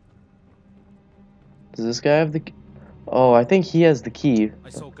 Does this guy have the key? Oh, I think he has the key. I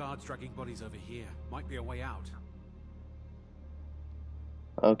saw guards dragging bodies over here. Might be a way out.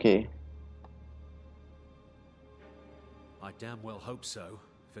 Okay. I damn well hope so.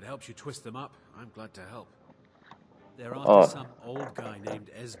 If it helps you twist them up, I'm glad to help. They're Oh. after some old guy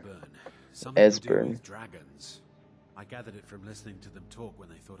named Esbern. Something to do Esbern. with dragons. I gathered it from listening to them talk when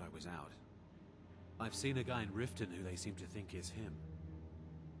they thought I was out. I've seen a guy in Riften who they seem to think is him.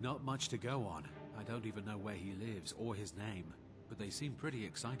 Not much to go on. I don't even know where he lives or his name, but they seem pretty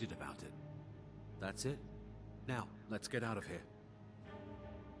excited about it. That's it. Now, let's get out of here.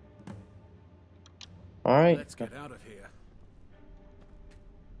 Alright. Let's get out of here.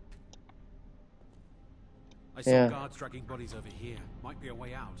 I saw Yeah. guards dragging bodies over here. Might be a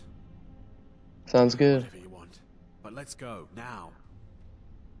way out. Sounds good. Whatever you want. But let's go, now.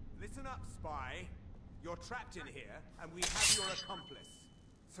 Listen up, spy. You're trapped in here, and we have your accomplice.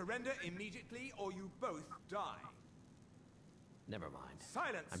 Surrender immediately, or you both die. Never mind.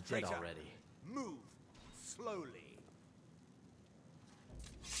 Silence, I'm dead traitor. already. Move slowly.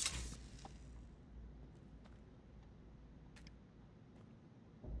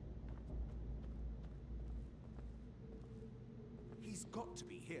 He's got to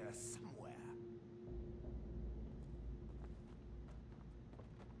be here somewhere.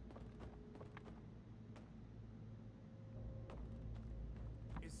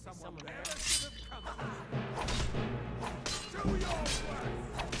 Is someone there? Never should have come. Do your worst.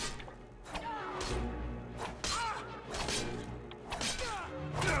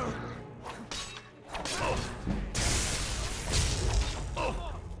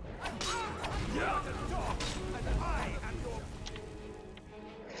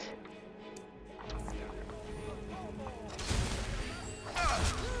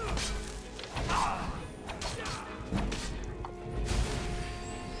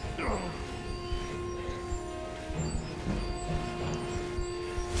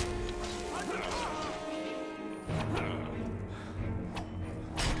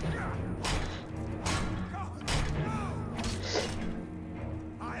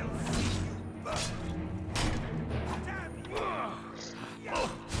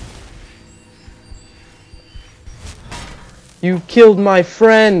 You killed my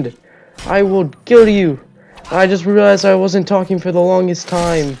friend! I will kill you! I just realized I wasn't talking for the longest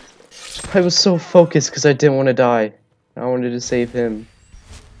time. I was so focused because I didn't want to die. I wanted to save him.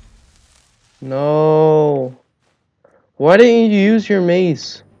 No. Why didn't you use your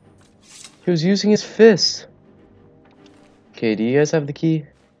mace? He was using his fist. Okay, do you guys have the key?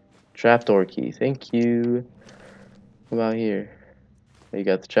 Trapdoor key, thank you. What about here? You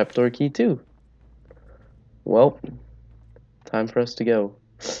got the trapdoor key too. Well, time for us to go.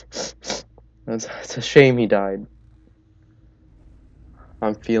 It's a shame he died.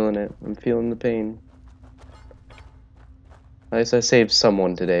 I'm feeling it. I'm feeling the pain. At least I saved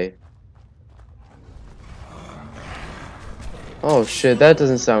someone today. Oh shit, that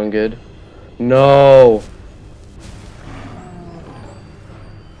doesn't sound good. No!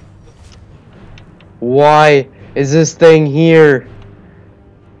 Why is this thing here?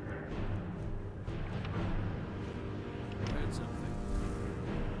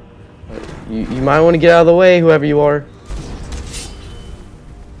 You might want to get out of the way, whoever you are.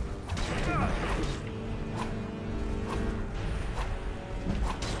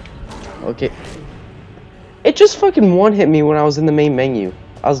 Okay. It just fucking one-hit me when I was in the main menu.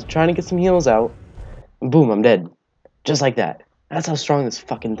 I was trying to get some heals out. And boom, I'm dead. Just like that. That's how strong this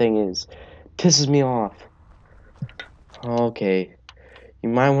fucking thing is. Pisses me off. Okay. You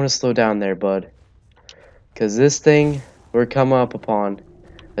might want to slow down there, bud. Because this thing we're coming up upon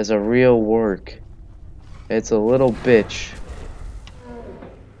is a real work. It's a little bitch.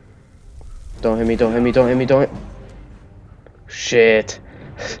 Don't hit me, don't hit me, don't hit me, don't hit... Shit.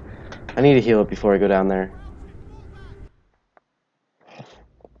 I need to heal up before I go down there.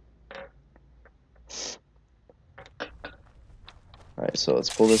 Alright, so let's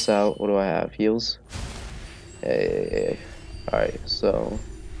pull this out. What do I have? Heals? Hey. Alright, so...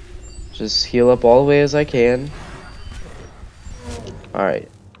 just heal up all the way as I can. Alright.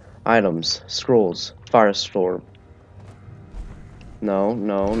 Items. Scrolls. Firestorm. No,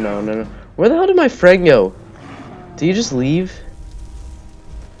 no, no, no, no. Where the hell did my friend go? Did you just leave?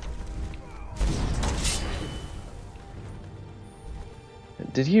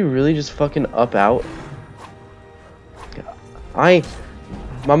 Did he really just fucking up out? My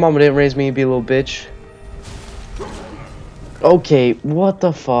mama didn't raise me to be a little bitch. Okay, what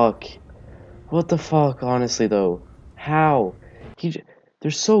the fuck? What the fuck, honestly, though? How? They're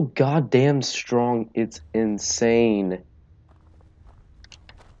so goddamn strong, it's insane.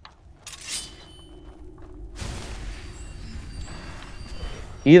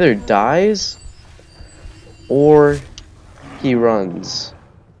 He either dies or he runs.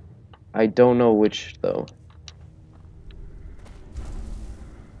 I don't know which though.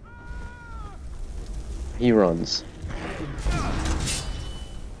 He runs.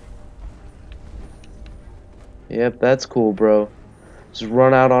 Yep, that's cool, bro. Just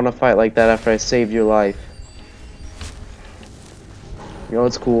run out on a fight like that after I saved your life. You know,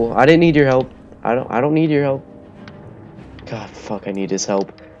 it's cool. I didn't need your help. I don't need your help. God, fuck, I need his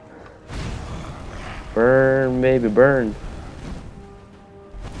help. Burn, baby, burn.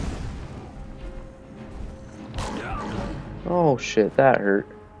 Oh shit, that hurt.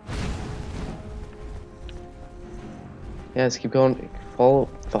 Yes, keep going. Follow.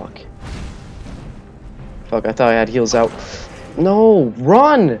 Fuck. Fuck, I thought I had heals out. No,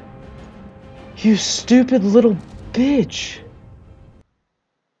 run! You stupid little bitch.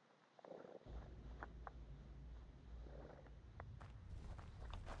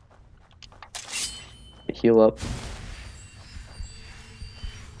 Heal up.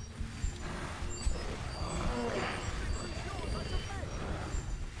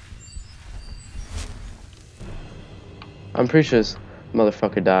 I'm pretty sure this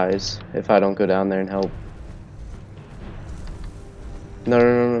motherfucker dies if I don't go down there and help. No, no,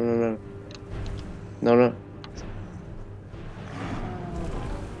 no, no, no, no. No, no.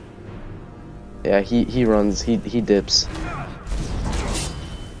 Yeah, he runs. He dips.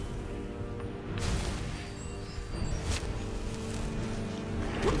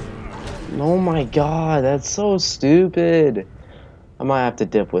 Oh my god, that's so stupid. I might have to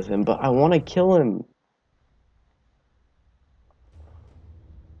dip with him, but I want to kill him.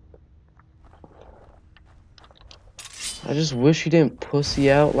 I just wish he didn't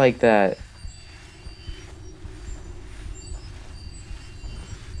pussy out like that.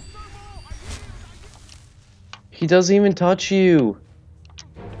 He doesn't even touch you.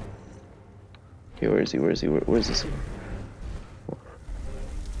 Okay, where is he? Where is he? Where's this?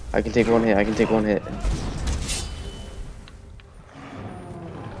 I can take one hit. I can take one hit.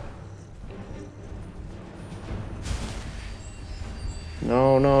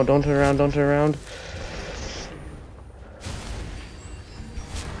 No, no, don't turn around. Don't turn around.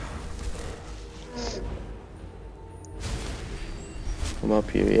 I'm up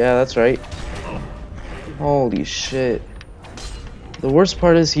here. Yeah, that's right. Holy shit. The worst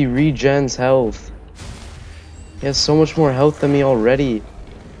part is he regens health. He has so much more health than me already.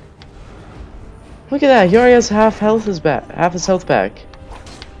 Look at that. He already has half his health back.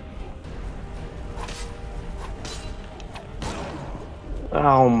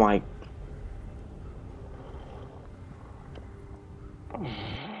 Oh my.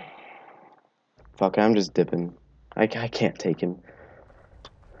 Fuck, I'm just dipping. I can't take him.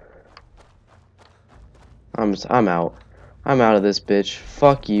 I'm out. I'm out of this bitch.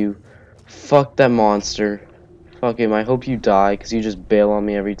 Fuck you. Fuck that monster. Fuck him. I hope you die, because you just bail on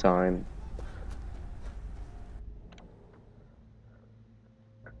me every time.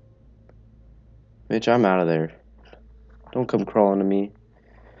 Bitch, I'm out of there. Don't come crawling to me.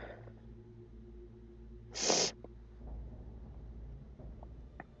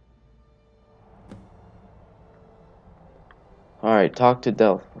 Alright, talk to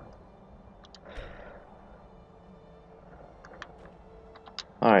Delph.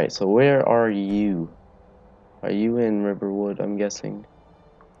 Alright, so where are you? Are you in Riverwood, I'm guessing?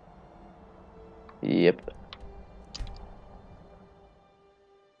 Yep.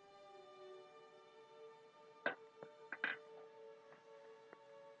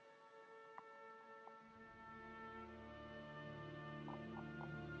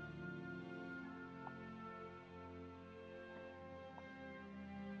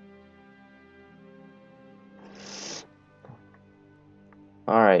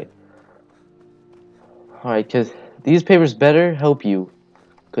 Alright. Alright, because these papers better help you.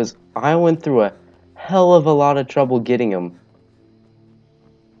 Because I went through a hell of a lot of trouble getting them.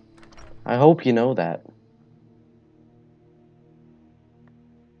 I hope you know that.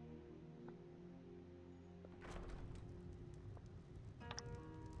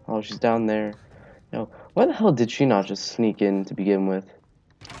 Oh, she's down there. No, why the hell did she not just sneak in to begin with?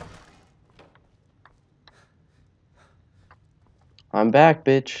 I'm back,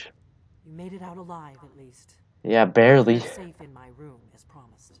 bitch. You made it out alive, at least. Yeah, barely. You're safe in my room, as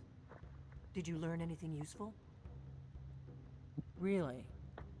promised. Did you learn anything useful? Really?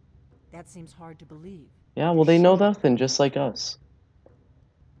 That seems hard to believe. Yeah, well, they know nothing, just like us.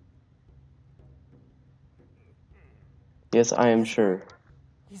 Yes, I am sure.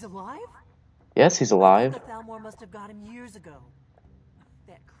 He's alive? Yes, he's I alive. thought the Thalmor must have got him years ago.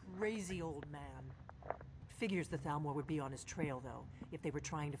 That crazy old man. Figures the Thalmor would be on his trail, though, if they were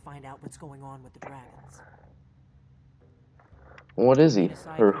trying to find out what's going on with the dragons. What is he?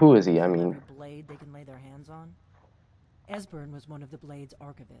 Or who is he, I mean? Every blade they can lay their hands on. Esbern was one of the Blade's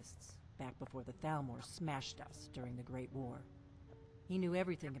archivists, back before the Thalmor smashed us during the Great War. He knew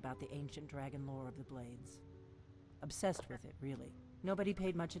everything about the ancient dragon lore of the Blades. Obsessed with it, really. Nobody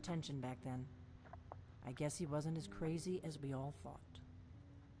paid much attention back then. I guess he wasn't as crazy as we all thought.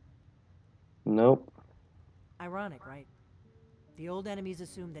 Nope. Ironic, right? The old enemies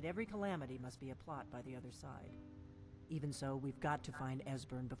assume that every calamity must be a plot by the other side. Even so, we've got to find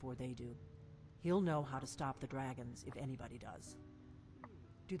Esbern before they do. He'll know how to stop the dragons, if anybody does.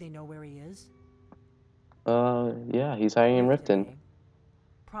 Do they know where he is? Yeah, he's hiding in Riften. Eh?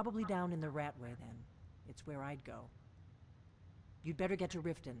 Probably down in the Ratway, then. It's where I'd go. You'd better get to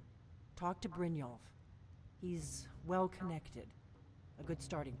Riften. Talk to Brynjolf. He's well-connected. A good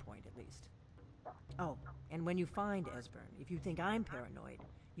starting point, at least. Oh, and when you find Esbern, if you think I'm paranoid,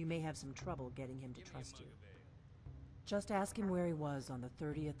 you may have some trouble getting him to trust you. Just ask him where he was on the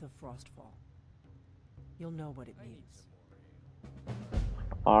 30th of Frostfall. You'll know what it means.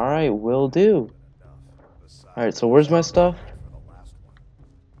 Alright, will do. Alright, so where's my stuff?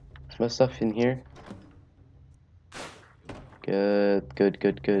 Is my stuff in here? Good, good,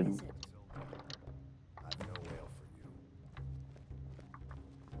 good, good.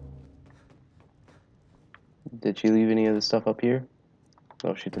 Did she leave any of the stuff up here?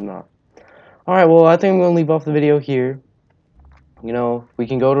 No, she did not. Alright, well, I think I'm going to leave off the video here. You know, we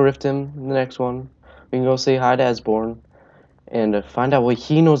can go to Riften in the next one. We can go say hi to Esbern. And find out what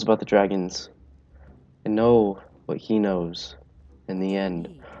he knows about the dragons. And know what he knows in the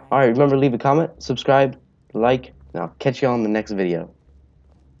end. Alright, remember, leave a comment, subscribe, like, and I'll catch you on the next video.